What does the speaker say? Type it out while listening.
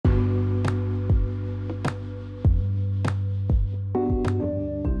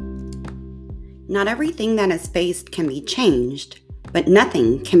Not everything that is faced can be changed, but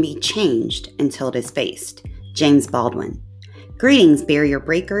nothing can be changed until it is faced. James Baldwin. Greetings, barrier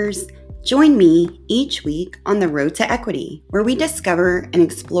breakers. Join me each week on the road to equity, where we discover and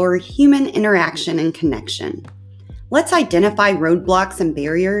explore human interaction and connection. Let's identify roadblocks and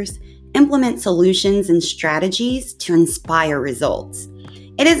barriers, implement solutions and strategies to inspire results.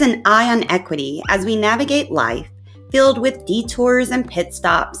 It is an eye on equity as we navigate life, filled with detours and pit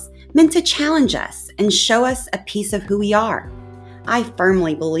stops, meant to challenge us and show us a piece of who we are. I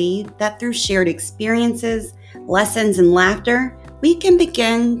firmly believe that through shared experiences, lessons, and laughter, we can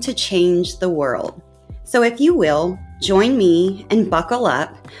begin to change the world. So if you will, join me and buckle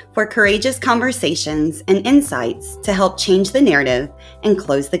up for courageous conversations and insights to help change the narrative and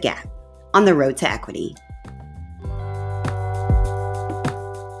close the gap on the road to equity.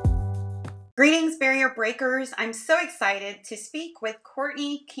 Greetings, barrier breakers. I'm so excited to speak with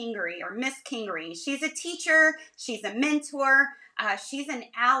Courtney Kingery, or Miss Kingery. She's a teacher, she's a mentor, she's an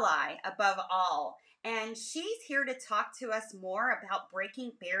ally above all. And she's here to talk to us more about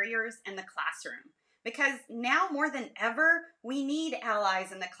breaking barriers in the classroom. Because now more than ever, we need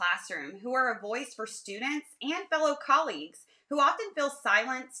allies in the classroom who are a voice for students and fellow colleagues who often feel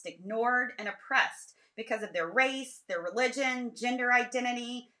silenced, ignored, and oppressed because of their race, their religion, gender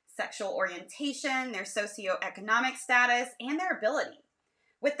identity, sexual orientation, their socioeconomic status, and their ability.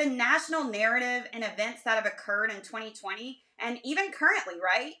 With the national narrative and events that have occurred in 2020, and even currently,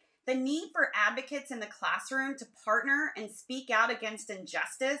 right? The need for advocates in the classroom to partner and speak out against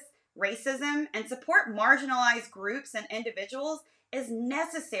injustice, racism, and support marginalized groups and individuals is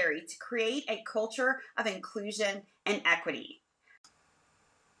necessary to create a culture of inclusion and equity.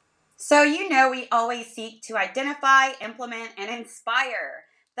 So we always seek to identify, implement, and inspire.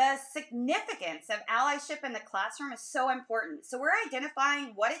 The significance of allyship in the classroom is so important. So we're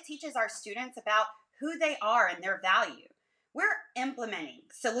identifying what it teaches our students about who they are and their value. We're implementing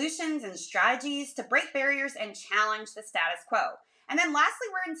solutions and strategies to break barriers and challenge the status quo. And then lastly,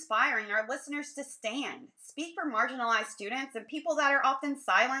 we're inspiring our listeners to stand, speak for marginalized students and people that are often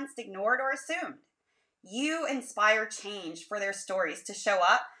silenced, ignored, or assumed. You inspire change for their stories to show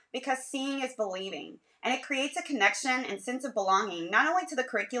up because seeing is believing. And it creates a connection and sense of belonging, not only to the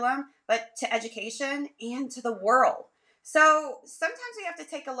curriculum, but to education and to the world. So sometimes we have to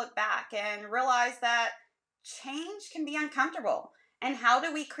take a look back and realize that change can be uncomfortable. And how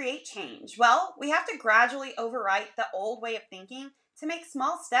do we create change? Well, we have to gradually overwrite the old way of thinking to make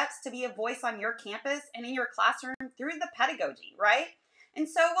small steps to be a voice on your campus and in your classroom through the pedagogy, right? And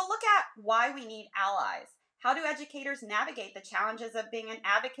so we'll look at why we need allies. How do educators navigate the challenges of being an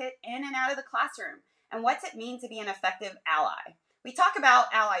advocate in and out of the classroom? And what's it mean to be an effective ally? We talk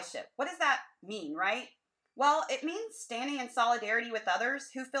about allyship. What does that mean, right? Well, it means standing in solidarity with others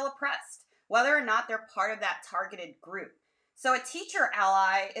who feel oppressed, whether or not they're part of that targeted group. So a teacher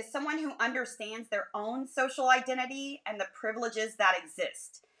ally is someone who understands their own social identity and the privileges that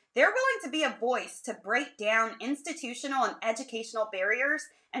exist. They're willing to be a voice to break down institutional and educational barriers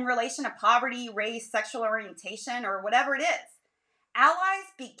in relation to poverty, race, sexual orientation, or whatever it is. Allies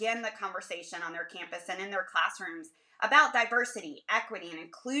begin the conversation on their campus and in their classrooms about diversity, equity, and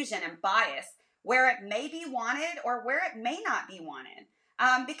inclusion and bias, where it may be wanted or where it may not be wanted.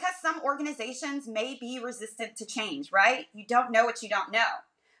 Because some organizations may be resistant to change, right? You don't know what you don't know.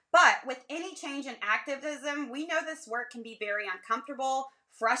 But with any change in activism, we know this work can be very uncomfortable,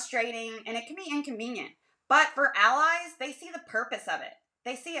 frustrating, and it can be inconvenient. But for allies, they see the purpose of it.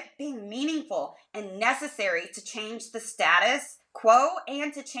 They see it being meaningful and necessary to change the status quo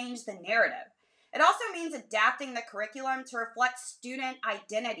and to change the narrative. It also means adapting the curriculum to reflect student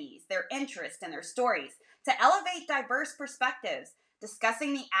identities, their interests, and their stories, to elevate diverse perspectives,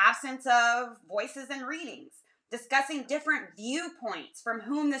 discussing the absence of voices and readings, discussing different viewpoints from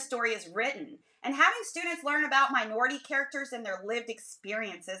whom the story is written, and having students learn about minority characters and their lived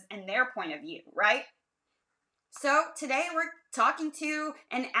experiences and their point of view, right? So today we're talking to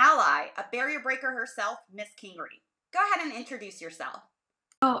an ally, a barrier breaker herself, Miss Kingery. Go ahead and introduce yourself.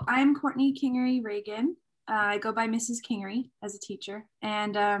 So I'm Courtney Kingery Reagan. I go by Mrs. Kingery as a teacher.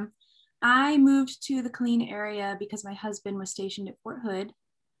 And I moved to the Killeen area because my husband was stationed at Fort Hood.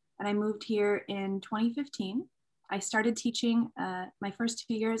 And I moved here in 2015. I started teaching my first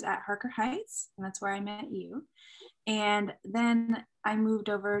 2 years at Harker Heights, and that's where I met you. And then I moved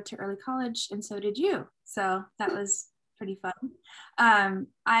over to early college, and so did you. So that was pretty fun.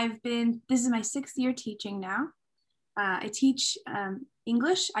 This is my 6th year teaching now. I teach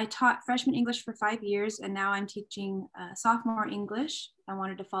English. I taught freshman English for 5 years, and now I'm teaching sophomore English. I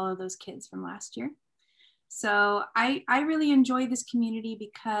wanted to follow those kids from last year. So I really enjoy this community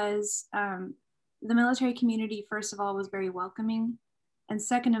because the military community, first of all, was very welcoming. And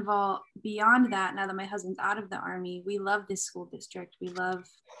second of all, beyond that, now that my husband's out of the Army, we love this school district. We love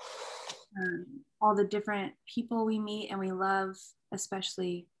all the different people we meet, and we love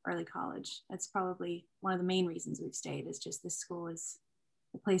especially early college. That's probably one of the main reasons we've stayed, is just this school is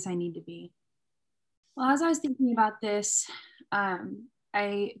the place I need to be. Well, as I was thinking about this,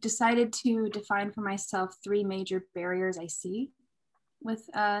 I decided to define for myself three major barriers I see with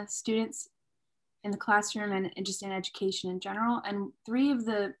students in the classroom and just in education in general. And three of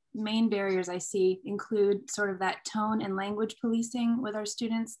the main barriers I see include sort of that tone and language policing with our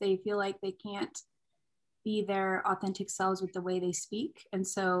students. They feel like they can't be their authentic selves with the way they speak. And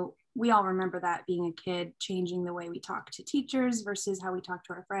so we all remember that, being a kid, changing the way we talk to teachers versus how we talk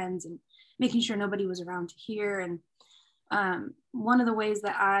to our friends, and making sure nobody was around to hear. And one of the ways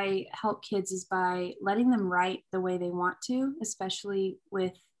that I help kids is by letting them write the way they want to, especially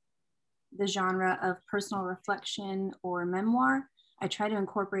with the genre of personal reflection or memoir. I try to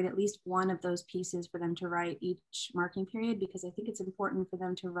incorporate at least one of those pieces for them to write each marking period, because I think it's important for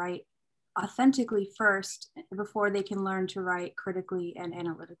them to write authentically first before they can learn to write critically and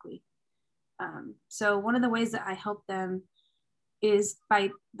analytically. So one of the ways that I help them is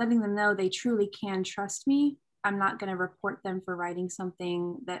by letting them know they truly can trust me. I'm not going to report them for writing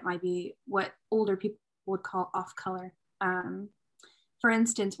something that might be what older people would call off color. For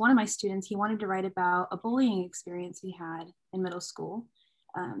instance, one of my students, he wanted to write about a bullying experience he had in middle school.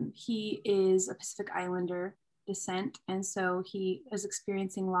 He is a Pacific Islander descent, and so he is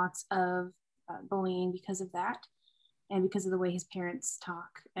experiencing lots of bullying because of that, and because of the way his parents talk.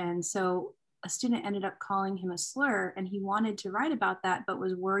 And so a student ended up calling him a slur, and he wanted to write about that, but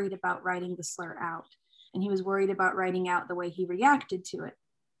was worried about writing the slur out. And he was worried about writing out the way he reacted to it.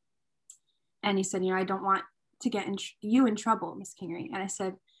 And he said, I don't want to get you in trouble, Miss Kingery. And I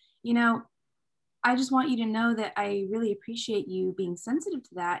said, I just want you to know that I really appreciate you being sensitive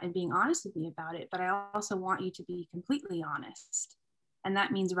to that and being honest with me about it, but I also want you to be completely honest. And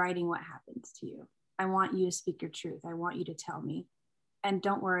that means writing what happens to you. I want you to speak your truth. I want you to tell me. And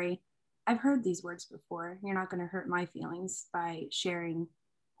don't worry, I've heard these words before. You're not going to hurt my feelings by sharing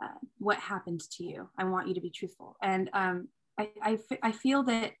what happened to you. I want you to be truthful. And I feel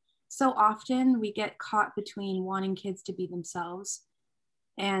that so often we get caught between wanting kids to be themselves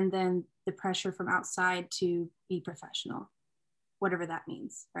and then the pressure from outside to be professional, whatever that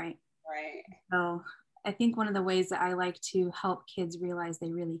means, right? Right. So I think one of the ways that I like to help kids realize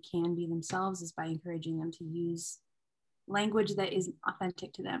they really can be themselves is by encouraging them to use language that is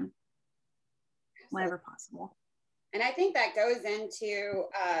authentic to them whenever possible. And I think that goes into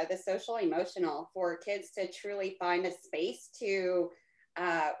the social emotional, for kids to truly find a space to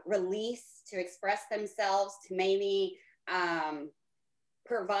release, to express themselves, to maybe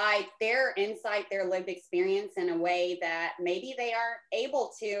provide their insight, their lived experience in a way that maybe they aren't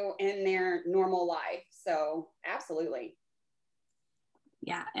able to in their normal life. So absolutely.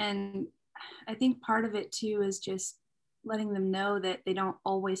 Yeah. And I think part of it too is just letting them know that they don't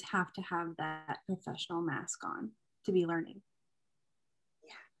always have to have that professional mask on to be learning.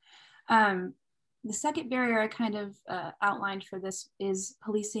 Yeah. The second barrier I kind of outlined for this is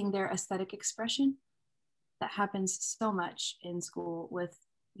policing their aesthetic expression. That happens so much in school with,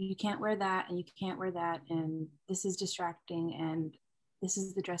 you can't wear that and you can't wear that, and this is distracting, and this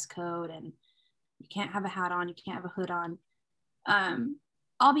is the dress code, and you can't have a hat on, you can't have a hood on.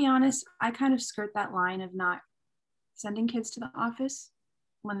 I'll be honest, I kind of skirt that line of not sending kids to the office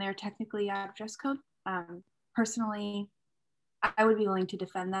when they're technically out of dress code. Personally, I would be willing to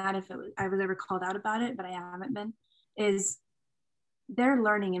defend that if I was ever called out about it, but I haven't been. Is they're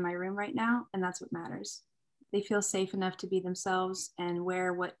learning in my room right now, and that's what matters. They feel safe enough to be themselves and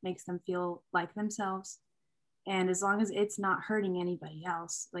wear what makes them feel like themselves. And as long as it's not hurting anybody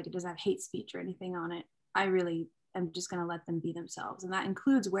else, like it doesn't have hate speech or anything on it, I really am just going to let them be themselves. And that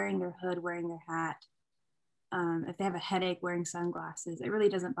includes wearing their hood, wearing their hat. If they have a headache, wearing sunglasses. It really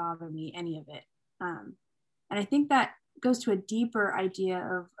doesn't bother me, any of it. And I think that goes to a deeper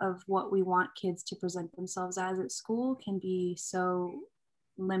idea of what we want kids to present themselves as at school can be so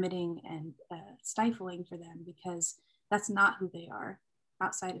limiting and stifling for them, because that's not who they are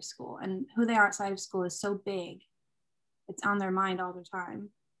outside of school. And who they are outside of school is so big. It's on their mind all the time.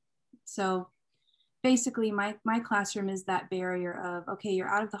 So basically my classroom is that barrier of, okay, you're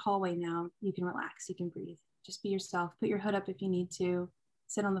out of the hallway now, you can relax, you can breathe, just be yourself, put your hood up if you need to,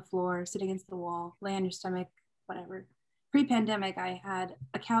 sit on the floor, sit against the wall, lay on your stomach, whatever. Pre-pandemic, I had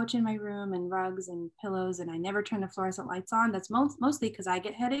a couch in my room and rugs and pillows, and I never turned the fluorescent lights on. That's mostly because I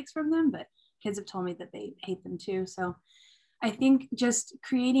get headaches from them, but kids have told me that they hate them too. So I think just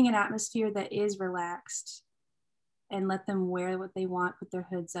creating an atmosphere that is relaxed and let them wear what they want, put their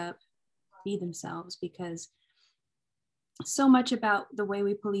hoods up, be themselves, because so much about the way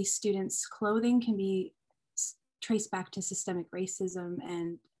we police students' clothing can be traced back to systemic racism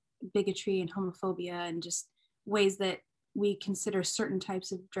and bigotry and homophobia, and just ways that we consider certain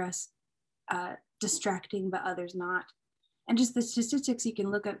types of dress distracting but others not. And just the statistics you can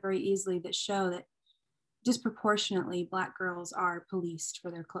look up very easily that show that disproportionately Black girls are policed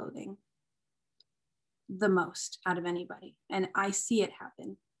for their clothing the most out of anybody. And I see it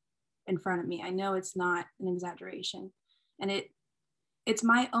happen in front of me. I know it's not an exaggeration. And it's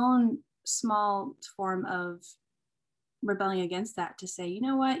my own small form of rebelling against that, to say, you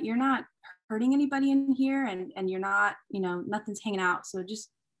know what, you're not hurting anybody in here, and you're not, nothing's hanging out. So just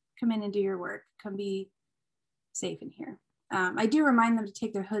come in and do your work. Come be safe in here. I do remind them to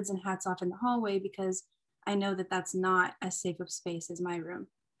take their hoods and hats off in the hallway, because I know that that's not as safe of space as my room.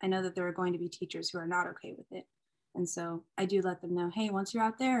 I know that there are going to be teachers who are not okay with it. And so I do let them know, hey, once you're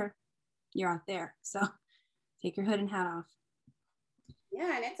out there, you're out there. So take your hood and hat off.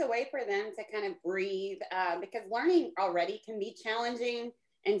 Yeah, and it's a way for them to kind of breathe, because learning already can be challenging.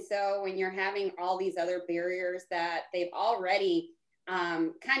 And so when you're having all these other barriers that they've already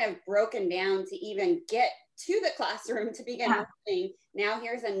kind of broken down to even get to the classroom to begin learning, now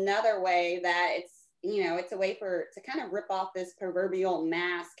here's another way that it's a way to kind of rip off this proverbial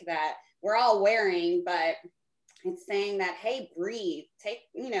mask that we're all wearing, but it's saying that, hey, breathe,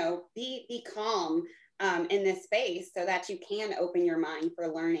 be calm in this space, so that you can open your mind for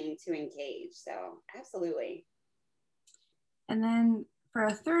learning to engage. So absolutely. And then for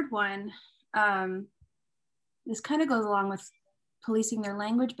a third one, this kind of goes along with policing their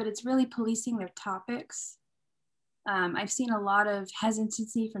language, but it's really policing their topics. I've seen a lot of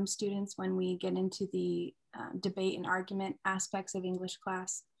hesitancy from students when we get into the debate and argument aspects of English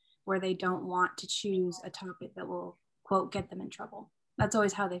class, where they don't want to choose a topic that will, quote, get them in trouble. That's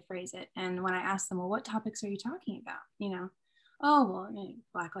always how they phrase it. And when I ask them, well, what topics are you talking about? Oh, well,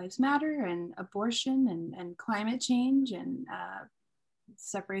 Black Lives Matter and abortion and climate change and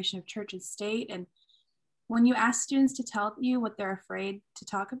separation of church and state. And when you ask students to tell you what they're afraid to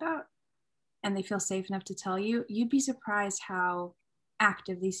talk about, and they feel safe enough to tell you, you'd be surprised how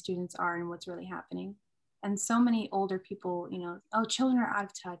active these students are and what's really happening. And so many older people, oh, children are out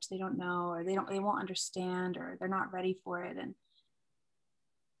of touch, they don't know, or they won't understand, or they're not ready for it. And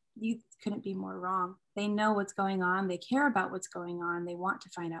you couldn't be more wrong. They know what's going on, they care about what's going on, they want to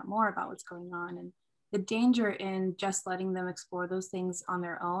find out more about what's going on. And the danger in just letting them explore those things on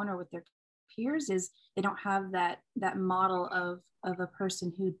their own or with their peers is they don't have that model of a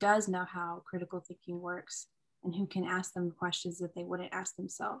person who does know how critical thinking works and who can ask them questions that they wouldn't ask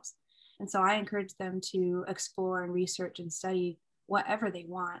themselves. And so I encourage them to explore and research and study whatever they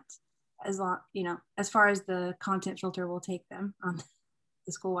want, as long, as far as the content filter will take them on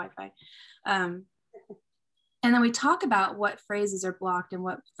the school Wi-Fi. And then we talk about what phrases are blocked and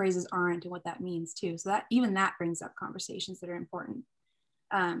what phrases aren't and what that means too. So that brings up conversations that are important.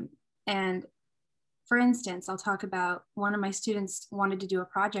 And for instance, I'll talk about one of my students wanted to do a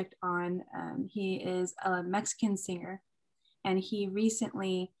project on, he is a Mexican singer, and he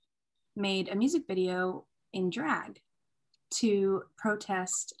recently made a music video in drag to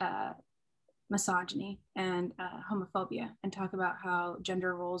protest misogyny and homophobia, and talk about how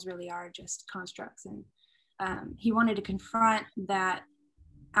gender roles really are just constructs. And he wanted to confront that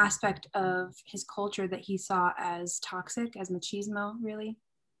aspect of his culture that he saw as toxic, as machismo, really.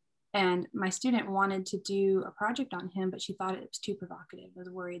 And my student wanted to do a project on him, but she thought it was too provocative. I was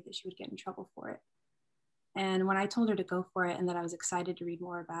worried that she would get in trouble for it. And when I told her to go for it and that I was excited to read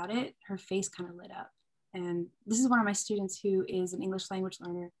more about it, her face kind of lit up. And this is one of my students who is an English language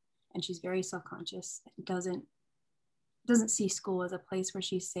learner, and she's very self-conscious, doesn't see school as a place where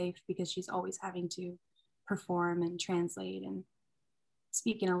she's safe, because she's always having to perform and translate and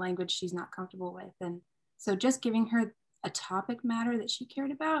speak in a language she's not comfortable with. And so just giving her a topic matter that she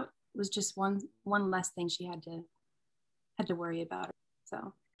cared about was just one less thing she had to worry about.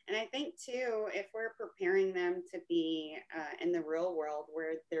 So, and I think too, if we're preparing them to be in the real world,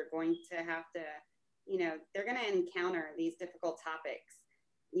 where they're going to have to, they're going to encounter these difficult topics,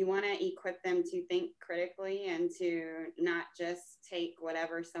 you want to equip them to think critically and to not just take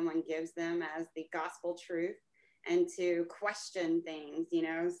whatever someone gives them as the gospel truth, and to question things,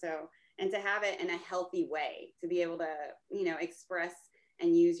 so, and to have it in a healthy way, to be able to, express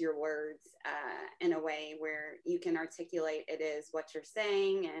and use your words in a way where you can articulate it is what you're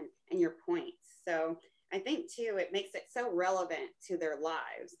saying and your points. So I think too, it makes it so relevant to their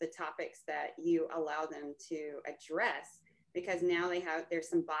lives, the topics that you allow them to address, because now there's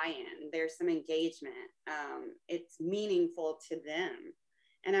some buy-in, there's some engagement. It's meaningful to them.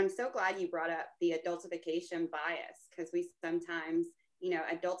 And I'm so glad you brought up the adultification bias, because we sometimes,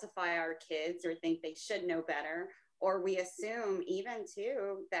 adultify our kids or think they should know better, or we assume even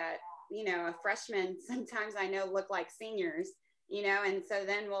too that, a freshman sometimes I know look like seniors, and so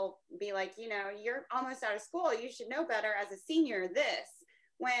then we'll be like, you're almost out of school, you should know better as a senior this,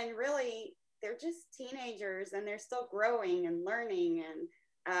 when really they're just teenagers and they're still growing and learning. And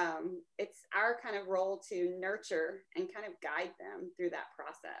it's our kind of role to nurture and kind of guide them through that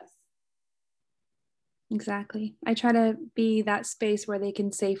process. Exactly. I try to be that space where they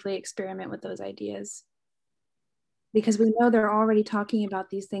can safely experiment with those ideas, because we know they're already talking about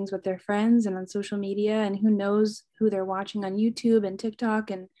these things with their friends and on social media, and who knows who they're watching on YouTube and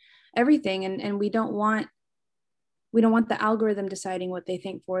TikTok and everything. And we don't want the algorithm deciding what they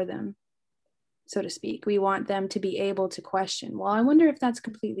think for them, so to speak. We want them to be able to question, well, I wonder if that's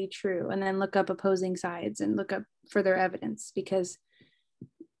completely true, and then look up opposing sides and look up further evidence, because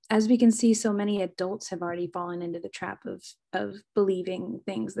as we can see, so many adults have already fallen into the trap of believing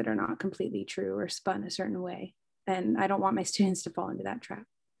things that are not completely true or spun a certain way. And I don't want my students to fall into that trap.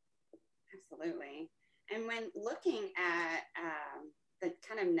 Absolutely. And when looking at the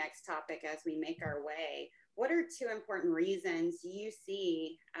kind of next topic as we make our way, what are two important reasons you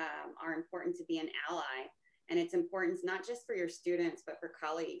see are important to be an ally, and its importance not just for your students, but for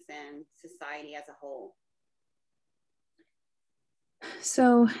colleagues and society as a whole?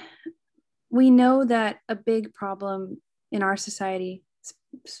 So we know that a big problem in our society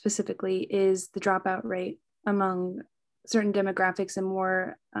specifically is the dropout rate among certain demographics and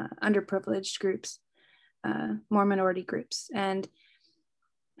more underprivileged groups, more minority groups. And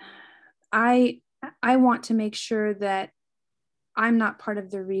I want to make sure that I'm not part of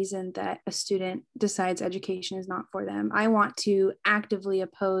the reason that a student decides education is not for them. I want to actively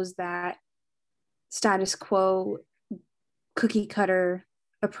oppose that status quo, cookie cutter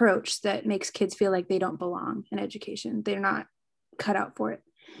approach that makes kids feel like they don't belong in education. They're not cut out for it.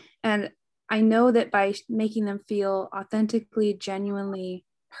 And I know that by making them feel authentically, genuinely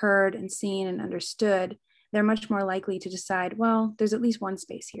heard and seen and understood, they're much more likely to decide, well, there's at least one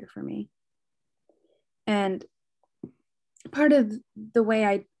space here for me. And part of the way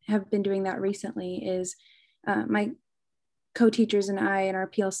I have been doing that recently is my co-teachers and I and our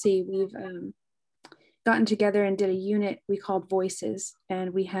PLC, we've gotten together and did a unit we called Voices,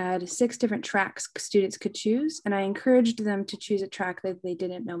 and we had 6 different tracks students could choose, and I encouraged them to choose a track that they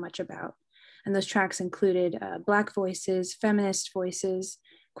didn't know much about. And those tracks included Black voices, feminist voices,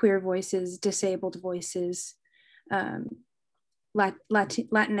 queer voices, disabled voices,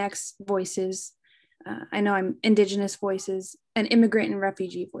 Latinx voices, I know I'm Indigenous voices, and immigrant and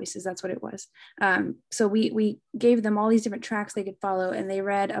refugee voices. That's what it was. So we gave them all these different tracks they could follow, and they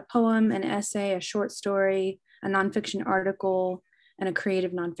read a poem, an essay, a short story, a nonfiction article, and a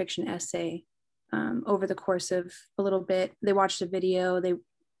creative nonfiction essay over the course of a little bit. They watched a video, they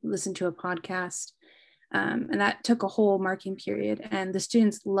listened to a podcast, and that took a whole marking period. And the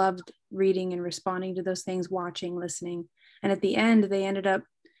students loved reading and responding to those things, watching, listening. And at the end, they ended up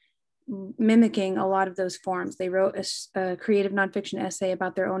mimicking a lot of those forms. They wrote a creative nonfiction essay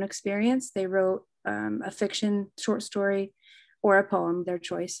about their own experience. They wrote a fiction short story or a poem, their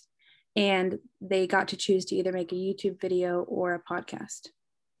choice. And they got to choose to either make a YouTube video or a podcast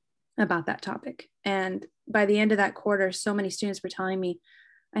about that topic. And by the end of that quarter, so many students were telling me,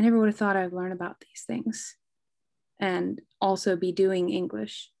 I never would have thought I'd learn about these things and also be doing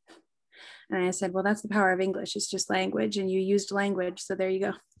English. And I said, well, that's the power of English. It's just language, and you used language. So there you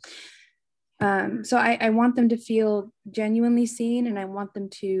go. So I want them to feel genuinely seen, and I want them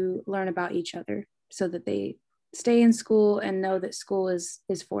to learn about each other so that they stay in school and know that school is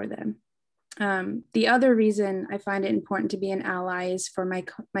for them. The other reason I find it important to be an ally is for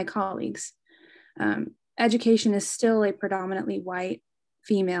my colleagues. Education is still a predominantly white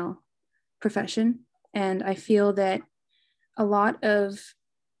female profession, and I feel that a lot of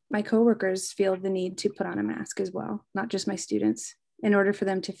my coworkers feel the need to put on a mask as well, not just my students, in order for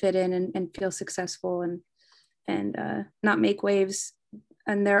them to fit in and feel successful and not make waves.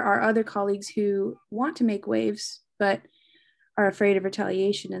 And there are other colleagues who want to make waves, but are afraid of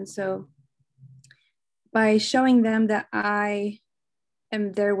retaliation. And so by showing them that I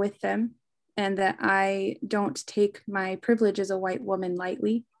am there with them and that I don't take my privilege as a white woman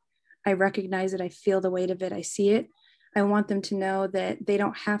lightly, I recognize it, I feel the weight of it, I see it. I want them to know that they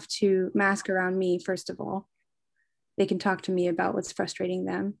don't have to mask around me, first of all. They can talk to me about what's frustrating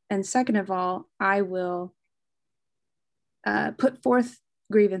them. And second of all, I will put forth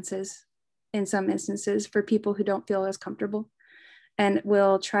grievances in some instances for people who don't feel as comfortable, and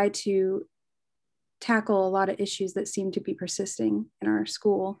will try to tackle a lot of issues that seem to be persisting in our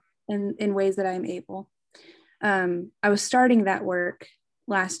school in ways that I'm able. I was starting that work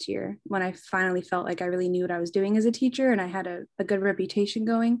last year when I finally felt like I really knew what I was doing as a teacher and I had a good reputation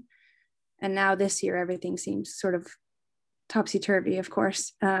going. And now this year, everything seems sort of topsy-turvy, of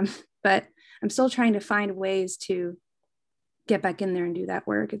course. But I'm still trying to find ways to get back in there and do that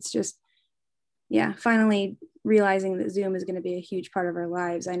work. It's just, yeah, finally realizing that Zoom is going to be a huge part of our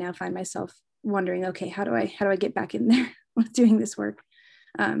lives. I now find myself wondering, okay, how do I get back in there with doing this work?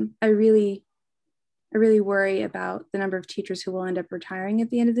 I really worry about the number of teachers who will end up retiring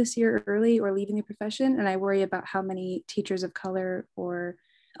at the end of this year early or leaving the profession. And I worry about how many teachers of color or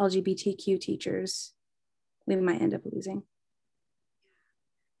LGBTQ teachers we might end up losing.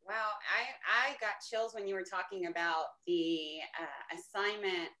 Wow, I got chills when you were talking about the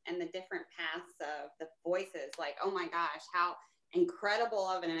assignment and the different paths of the voices. Like, oh my gosh, how incredible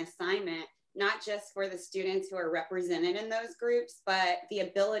of an assignment, not just for the students who are represented in those groups, but the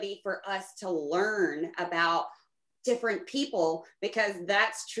ability for us to learn about different people, because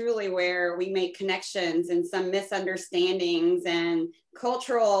that's truly where we make connections and some misunderstandings and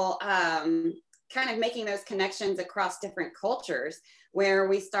cultural kind of making those connections across different cultures, where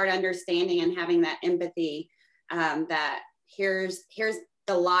we start understanding and having that empathy, that here's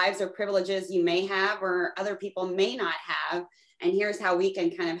the lives or privileges you may have or other people may not have, and here's how we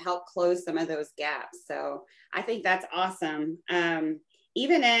can kind of help close some of those gaps. So I think that's awesome.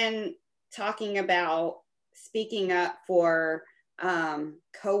 Even in talking about speaking up for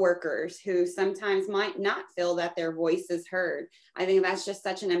coworkers who sometimes might not feel that their voice is heard, I think that's just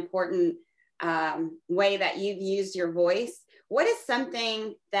such an important way that you've used your voice. What is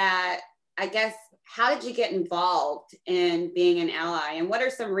something that, I guess, how did you get involved in being an ally? And what are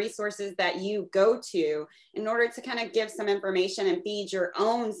some resources that you go to in order to kind of give some information and feed your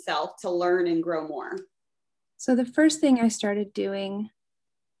own self to learn and grow more? So the first thing I started doing,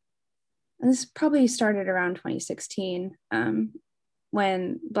 and this probably started around 2016,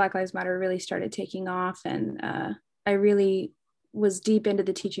 when Black Lives Matter really started taking off, and I really was deep into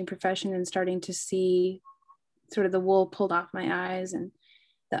the teaching profession and starting to see sort of the wool pulled off my eyes and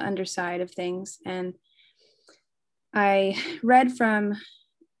the underside of things. And I read from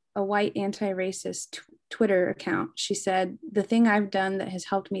a white anti-racist Twitter account. She said, the thing I've done that has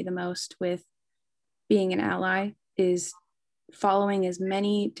helped me the most with being an ally is following as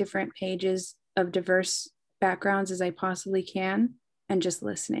many different pages of diverse backgrounds as I possibly can, and just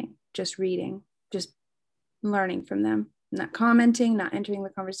listening, just reading, just learning from them, not commenting, not entering the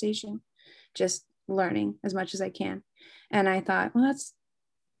conversation, just learning as much as I can. And I thought, well, that's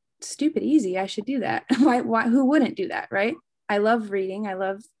stupid easy. I should do that. Why, who wouldn't do that, right? I love reading. I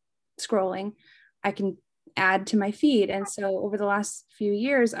love scrolling. I can add to my feed. And so over the last few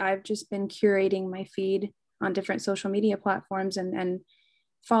years, I've just been curating my feed on different social media platforms and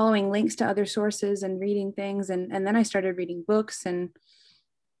following links to other sources and reading things. And then I started reading books and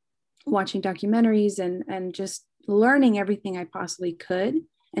watching documentaries and just learning everything I possibly could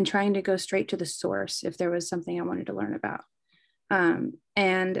and trying to go straight to the source if there was something I wanted to learn about.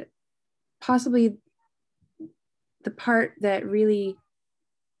 And possibly the part that really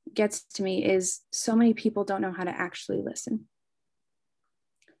gets to me is so many people don't know how to actually listen.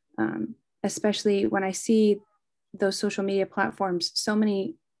 Especially when I see those social media platforms, so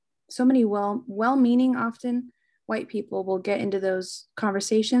many well-meaning, often white people will get into those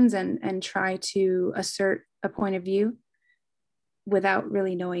conversations and try to assert a point of view without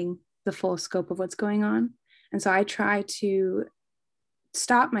really knowing the full scope of what's going on. And so I try to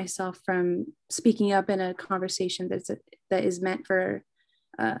stop myself from speaking up in a conversation that is meant for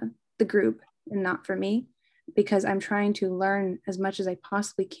the group and not for me, because I'm trying to learn as much as I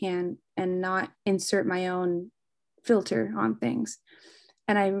possibly can and not insert my own filter on things.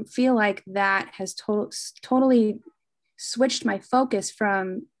 And I feel like that has totally switched my focus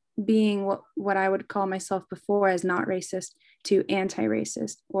from being what I would call myself before as not racist to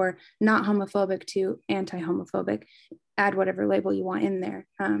anti-racist, or not homophobic to anti-homophobic. Add whatever label you want in there.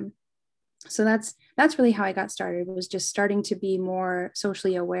 So that's really how I got started, was just starting to be more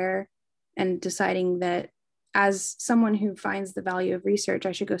socially aware and deciding that as someone who finds the value of research,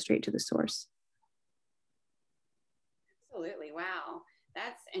 I should go straight to the source. Absolutely. Wow.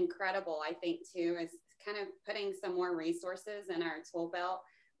 That's incredible. I think too, is kind of putting some more resources in our tool belt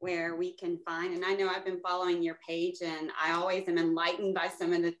where we can find, and I know I've been following your page and I always am enlightened by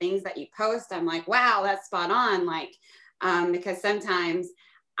some of the things that you post. I'm like, wow, that's spot on. Like, because sometimes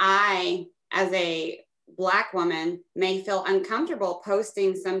I, as a Black woman may feel uncomfortable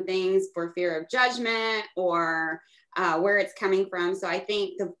posting some things for fear of judgment or where it's coming from. So I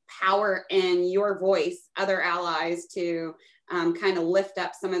think the power in your voice, other allies to kind of lift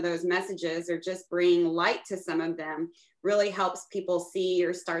up some of those messages or just bring light to some of them really helps people see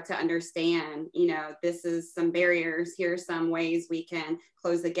or start to understand, this is some barriers. Here's some ways we can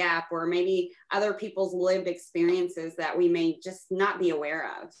close the gap, or maybe other people's lived experiences that we may just not be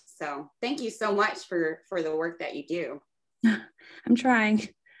aware of. So thank you so much for the work that you do. I'm trying.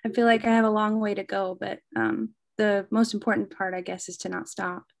 I feel like I have a long way to go, but the most important part, I guess, is to not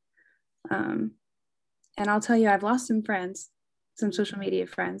stop. And I'll tell you, I've lost some friends, some social media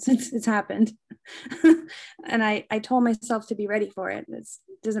friends. It's happened. And I told myself to be ready for it. It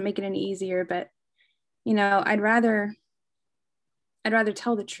doesn't make it any easier, but I'd rather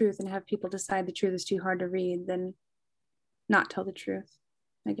tell the truth and have people decide the truth is too hard to read than not tell the truth,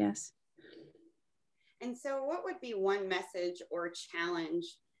 I guess. And so what would be one message or challenge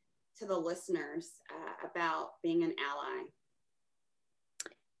to the listeners about being an ally?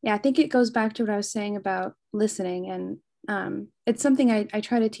 Yeah, I think it goes back to what I was saying about listening. And it's something I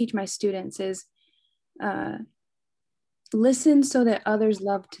try to teach my students is listen so that others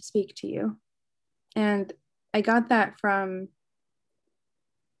love to speak to you. And I got that from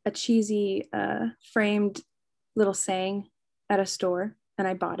a cheesy framed little saying at a store, and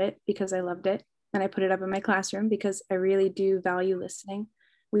I bought it because I loved it, and I put it up in my classroom because I really do value listening.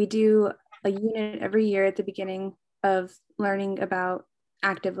 We do a unit every year at the beginning of learning about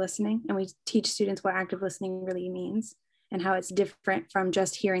active listening, and we teach students what active listening really means and how it's different from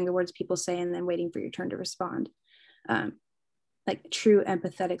just hearing the words people say and then waiting for your turn to respond. Like true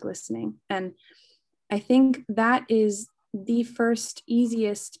empathetic listening. And I think that is the first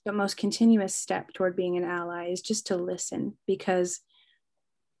easiest but most continuous step toward being an ally, is just to listen, because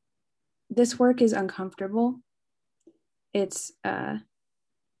this work is uncomfortable. It's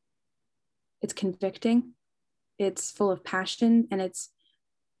convicting, it's full of passion, and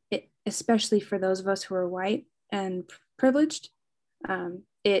especially for those of us who are white and privileged,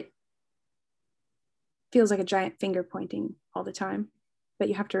 it feels like a giant finger pointing all the time. But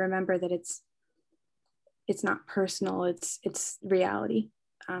you have to remember that it's not personal, it's reality.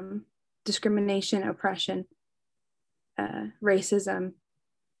 Discrimination, oppression, racism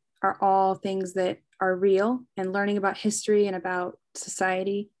are all things that are real, and learning about history and about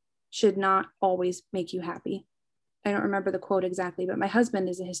society should not always make you happy. I don't remember the quote exactly, but my husband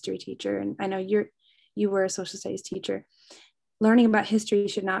is a history teacher, and I know you were a social studies teacher. Learning about history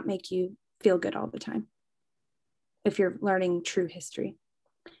should not make you feel good all the time if you're learning true history.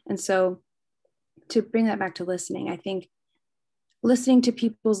 And so to bring that back to listening, I think listening to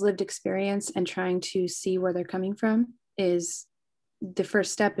people's lived experience and trying to see where they're coming from is the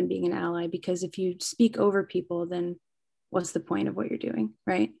first step in being an ally, because if you speak over people, then what's the point of what you're doing,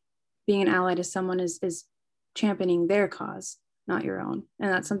 right? Being an ally to someone is championing their cause, not your own.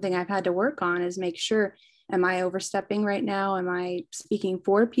 And that's something I've had to work on, is make sure, am I overstepping right now? Am I speaking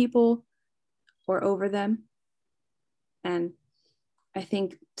for people or over them? And I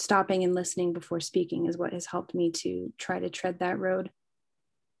think stopping and listening before speaking is what has helped me to try to tread that road.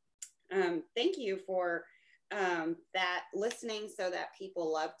 Thank you for that, listening so that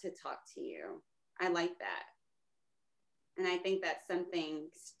people love to talk to you. I like that. And I think that's something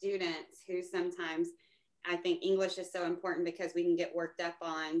students who sometimes, I think English is so important because we can get worked up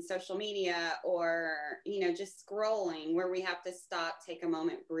on social media or, just scrolling, where we have to stop, take a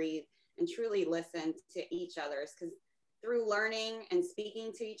moment, breathe, and truly listen to each other's, because through learning and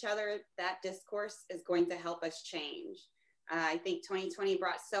speaking to each other, that discourse is going to help us change. I think 2020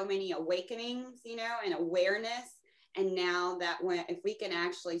 brought so many awakenings, and awareness. And now that if we can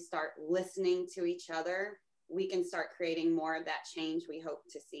actually start listening to each other, we can start creating more of that change we hope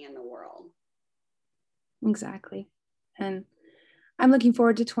to see in the world. Exactly. And I'm looking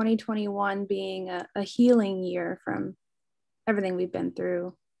forward to 2021 being a healing year from everything we've been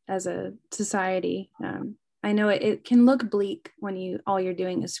through as a society. I know it can look bleak when all you're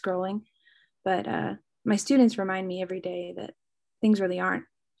doing is scrolling, but my students remind me every day that things really aren't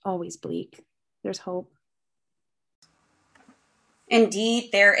always bleak. There's hope. Indeed,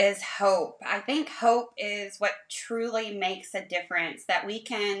 there is hope. I think hope is what truly makes a difference, that we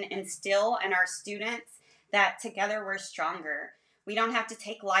can instill in our students that together we're stronger. We don't have to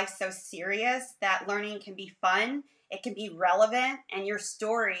take life so serious, that learning can be fun, it can be relevant, and your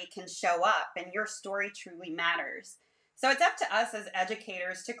story can show up, and your story truly matters. So it's up to us as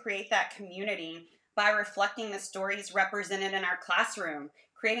educators to create that community by reflecting the stories represented in our classroom,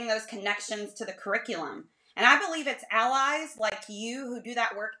 creating those connections to the curriculum. And I believe it's allies like you who do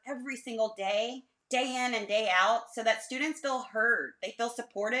that work every single day day in and day out so that students feel heard, they feel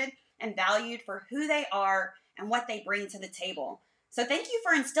supported and valued for who they are and what they bring to the table. So thank you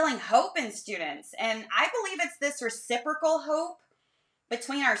for instilling hope in students. And I believe it's this reciprocal hope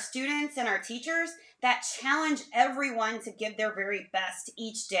between our students and our teachers that challenge everyone to give their very best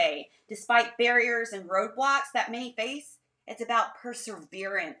each day, despite barriers and roadblocks that many face. It's about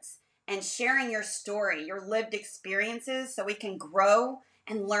perseverance and sharing your story, your lived experiences, so we can grow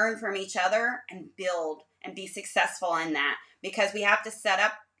and learn from each other and build and be successful in that, because we have to set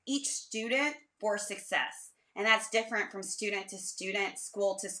up each student for success. And that's different from student to student,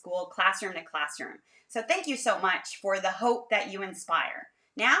 school to school, classroom to classroom. So thank you so much for the hope that you inspire.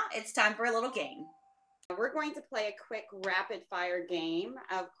 Now it's time for a little game. We're going to play a quick rapid fire game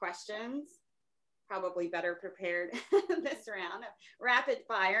of questions. Probably better prepared this round. Rapid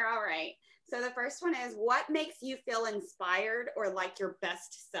fire. All right. So the first one is, what makes you feel inspired or like your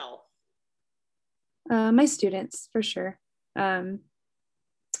best self? My students, for sure.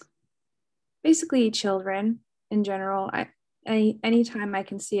 Basically children in general. Anytime I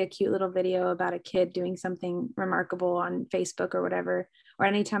can see a cute little video about a kid doing something remarkable on Facebook or whatever, or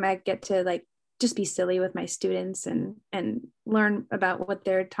anytime I get to like just be silly with my students and learn about what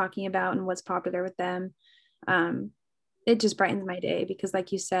they're talking about and what's popular with them, it just brightens my day, because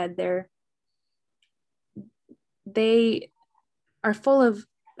like you said, they are full of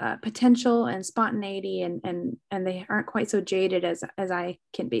potential and spontaneity, and they aren't quite so jaded as I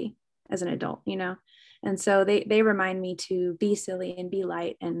can be as an adult, you know. And so they remind me to be silly and be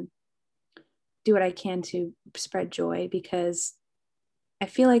light and do what I can to spread joy, because I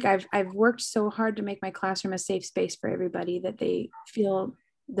feel like I've worked so hard to make my classroom a safe space for everybody, that they feel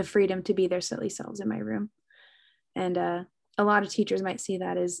the freedom to be their silly selves in my room. And a lot of teachers might see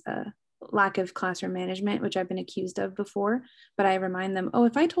that as a lack of classroom management, which I've been accused of before. But I remind them, oh,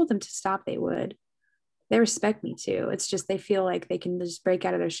 if I told them to stop, they would. They respect me too. It's just they feel like they can just break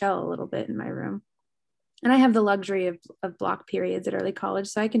out of their shell a little bit in my room. And I have the luxury of block periods at early college,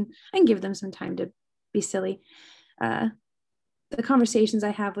 so I can give them some time to be silly. The conversations I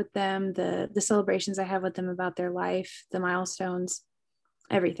have with them, the celebrations I have with them about their life, the milestones,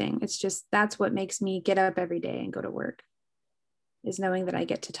 everything. It's just, that's what makes me get up every day and go to work, is knowing that I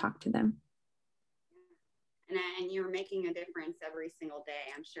get to talk to them. And you're making a difference every single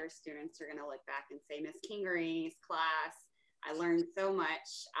day. I'm sure students are going to look back and say, Miss Kingery's class, I learned so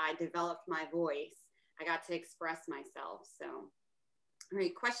much. I developed my voice. I got to express myself. So, all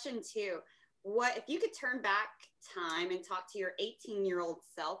right, question 2. What if you could turn back time and talk to your 18-year-old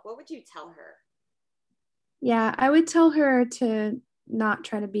self, what would you tell her? Yeah, I would tell her to not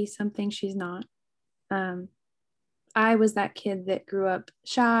try to be something she's not. I was that kid that grew up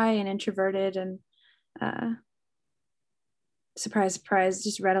shy and introverted, and surprise, surprise,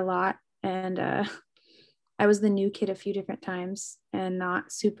 just read a lot. And I was the new kid a few different times and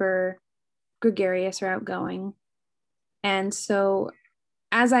not super gregarious or outgoing. And so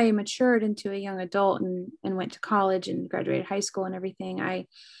as I matured into a young adult and went to college and graduated high school and everything, I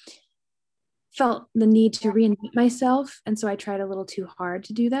felt the need to reinvent myself. And so I tried a little too hard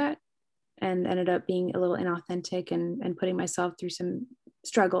to do that and ended up being a little inauthentic and putting myself through some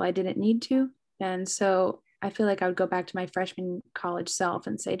struggle I didn't need to. And so I feel like I would go back to my freshman college self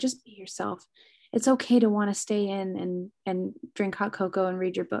and say, just be yourself. It's okay to want to stay in and drink hot cocoa and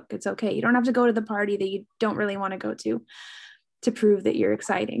read your book. It's okay. You don't have to go to the party that you don't really want to go to prove that you're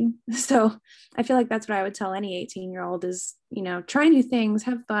exciting. So I feel like that's what I would tell any 18-year-old is, you know, try new things,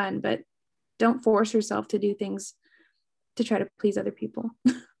 have fun, but don't force yourself to do things to try to please other people.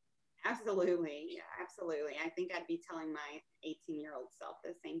 Absolutely. Yeah, absolutely. I think I'd be telling my 18-year-old self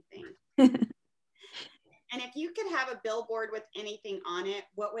the same thing. And if you could have a billboard with anything on it,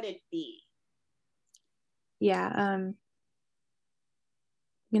 what would it be? Yeah. I'm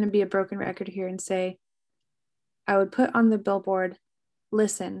going to be a broken record here and say, I would put on the billboard,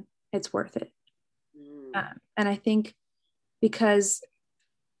 listen, it's worth it. And I think because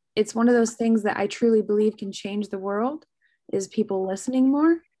it's one of those things that I truly believe can change the world is people listening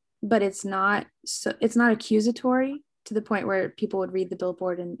more, but it's not accusatory to the point where people would read the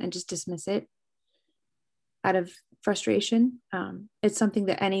billboard and just dismiss it out of frustration. It's something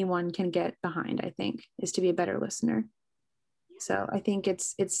that anyone can get behind, I think, is to be a better listener. So I think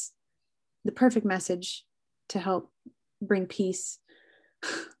it's the perfect message to help bring peace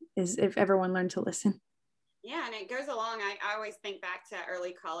is if everyone learned to listen. Yeah, and it goes along. I always think back to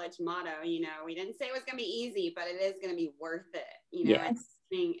early college motto, you know, we didn't say it was going to be easy, but it is going to be worth it. You know, yes.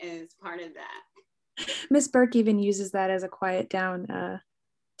 Listening is part of that. Miss Burke even uses that as a quiet down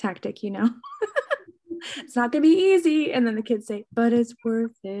tactic, you know. It's not going to be easy. And then the kids say, but it's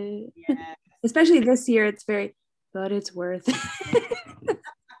worth it. Yes, especially this year, it's very, but it's worth it.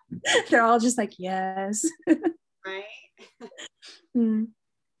 They're all just like, yes. Right? Mm.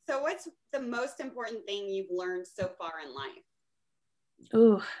 So, what's the most important thing you've learned so far in life?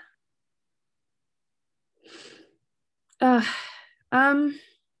 Ooh. Uh, um,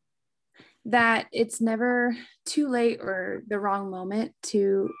 that it's never too late or the wrong moment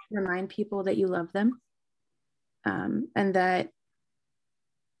to remind people that you love them. And that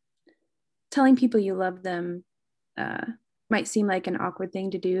telling people you love them uh, might seem like an awkward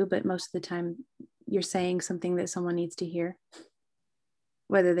thing to do, but most of the time you're saying something that someone needs to hear,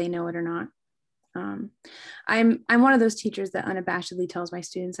 whether they know it or not. Um, I'm one of those teachers that unabashedly tells my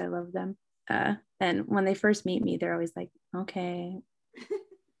students I love them. And when they first meet me, they're always like, okay,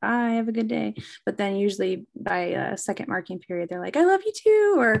 bye, have a good day. But then usually by a second marking period, they're like, I love you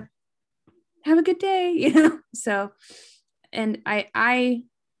too, or have a good day, you know? So, and I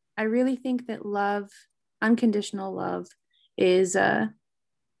really think that love, unconditional love, is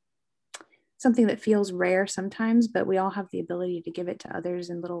something that feels rare sometimes, but we all have the ability to give it to others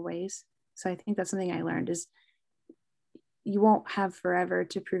in little ways. So I think that's something I learned is you won't have forever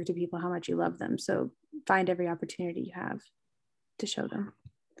to prove to people how much you love them. So find every opportunity you have to show them.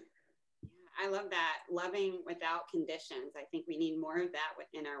 I love that. Loving without conditions. I think we need more of that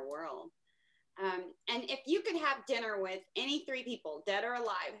in our world. And if you could have dinner with any three people, dead or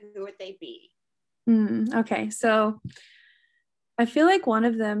alive, who would they be? Okay, so I feel like one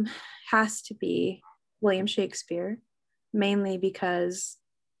of them has to be William Shakespeare, mainly because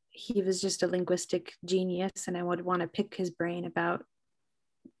he was just a linguistic genius, and I would want to pick his brain about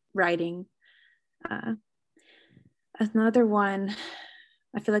writing. Uh, Another one,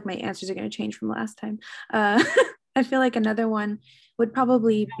 I feel like my answers are going to change from last time. I feel like another one would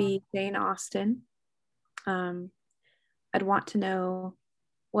probably be Jane Austen. Um, I'd want to know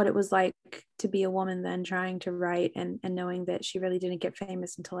what it was like to be a woman then trying to write and knowing that she really didn't get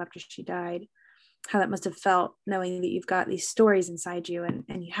famous until after she died. How that must have felt knowing that you've got these stories inside you and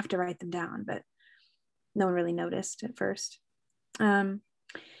you have to write them down, but no one really noticed at first. Um,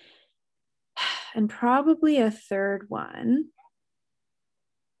 and probably a third one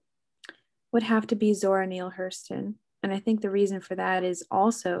would have to be Zora Neale Hurston. And I think the reason for that is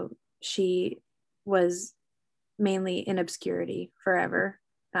also she was mainly in obscurity forever.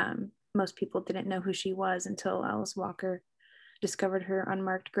 Most people didn't know who she was until Alice Walker discovered her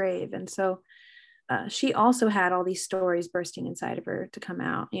unmarked grave. And so she also had all these stories bursting inside of her to come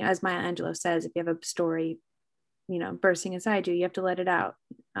out. You know, as Maya Angelou says, if you have a story, you know, bursting inside you, you have to let it out.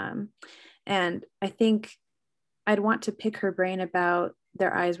 And I think I'd want to pick her brain about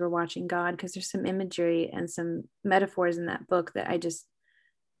Their Eyes Were Watching God, because there's some imagery and some metaphors in that book that I just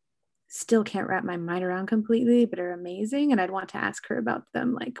still can't wrap my mind around completely, but are amazing. And I'd want to ask her about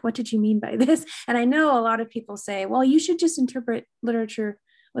them. Like, what did you mean by this? And I know a lot of people say, well, you should just interpret literature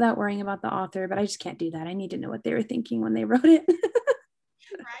without worrying about the author, but I just can't do that. I need to know what they were thinking when they wrote it.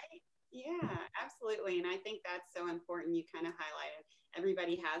 Right? Yeah, absolutely. And I think that's so important. You kind of highlighted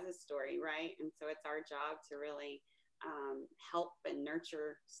everybody has a story, right? And so it's our job to really help and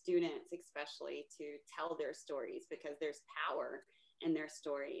nurture students, especially to tell their stories, because there's power in their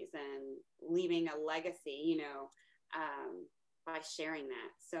stories and leaving a legacy, you know, by sharing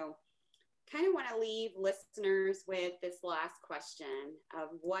that. So, kind of want to leave listeners with this last question of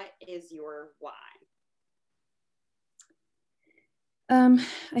what is your why?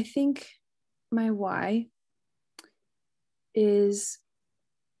 I think my why is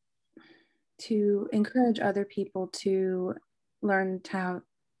to encourage other people to learn to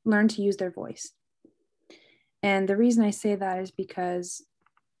use their voice. And the reason I say that is because,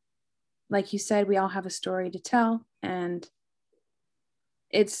 like you said, we all have a story to tell, and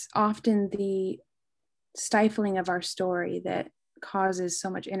it's often the stifling of our story that causes so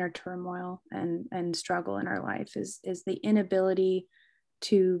much inner turmoil and struggle in our life is the inability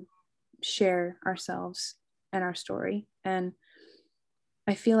to share ourselves and our story. And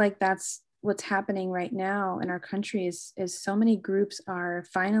I feel like that's what's happening right now in our country is so many groups are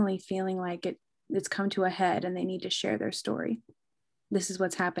finally feeling like it's come to a head and they need to share their story. This is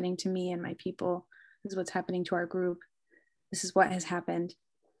what's happening to me and my people. This is what's happening to our group. This is what has happened.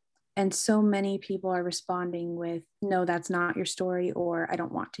 And so many people are responding with, no, that's not your story, or I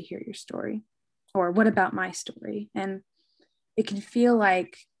don't want to hear your story, or what about my story? And it can feel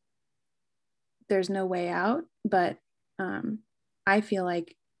like there's no way out, but I feel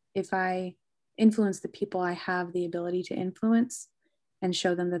like if I influence the people I have the ability to influence and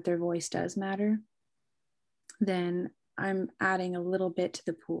show them that their voice does matter, then I'm adding a little bit to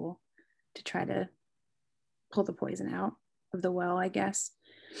the pool to try to pull the poison out of the well, I guess.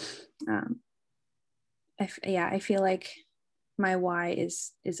 yeah, I feel like my why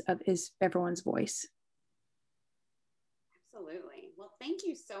is everyone's voice. Absolutely. Well, thank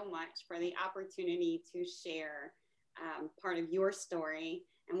you so much for the opportunity to share part of your story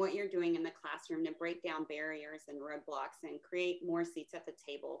and what you're doing in the classroom to break down barriers and roadblocks and create more seats at the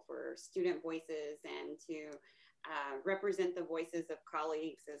table for student voices and to represent the voices of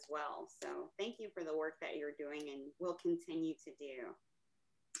colleagues as well. So thank you for the work that you're doing and will continue to do.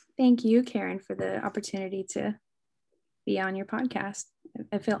 Thank you, Karen, for the opportunity to be on your podcast.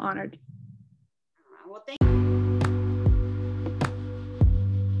 I feel honored. Well, thank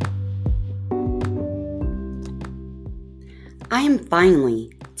I am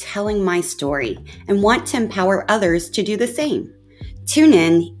finally telling my story and want to empower others to do the same. Tune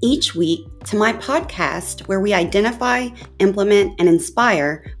in each week to my podcast where we identify, implement, and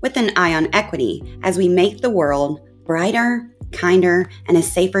inspire with an eye on equity as we make the world brighter, kinder, and a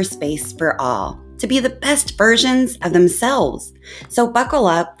safer space for all to be the best versions of themselves. So buckle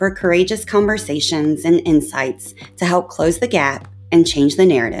up for courageous conversations and insights to help close the gap and change the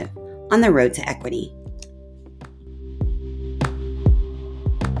narrative on the road to equity.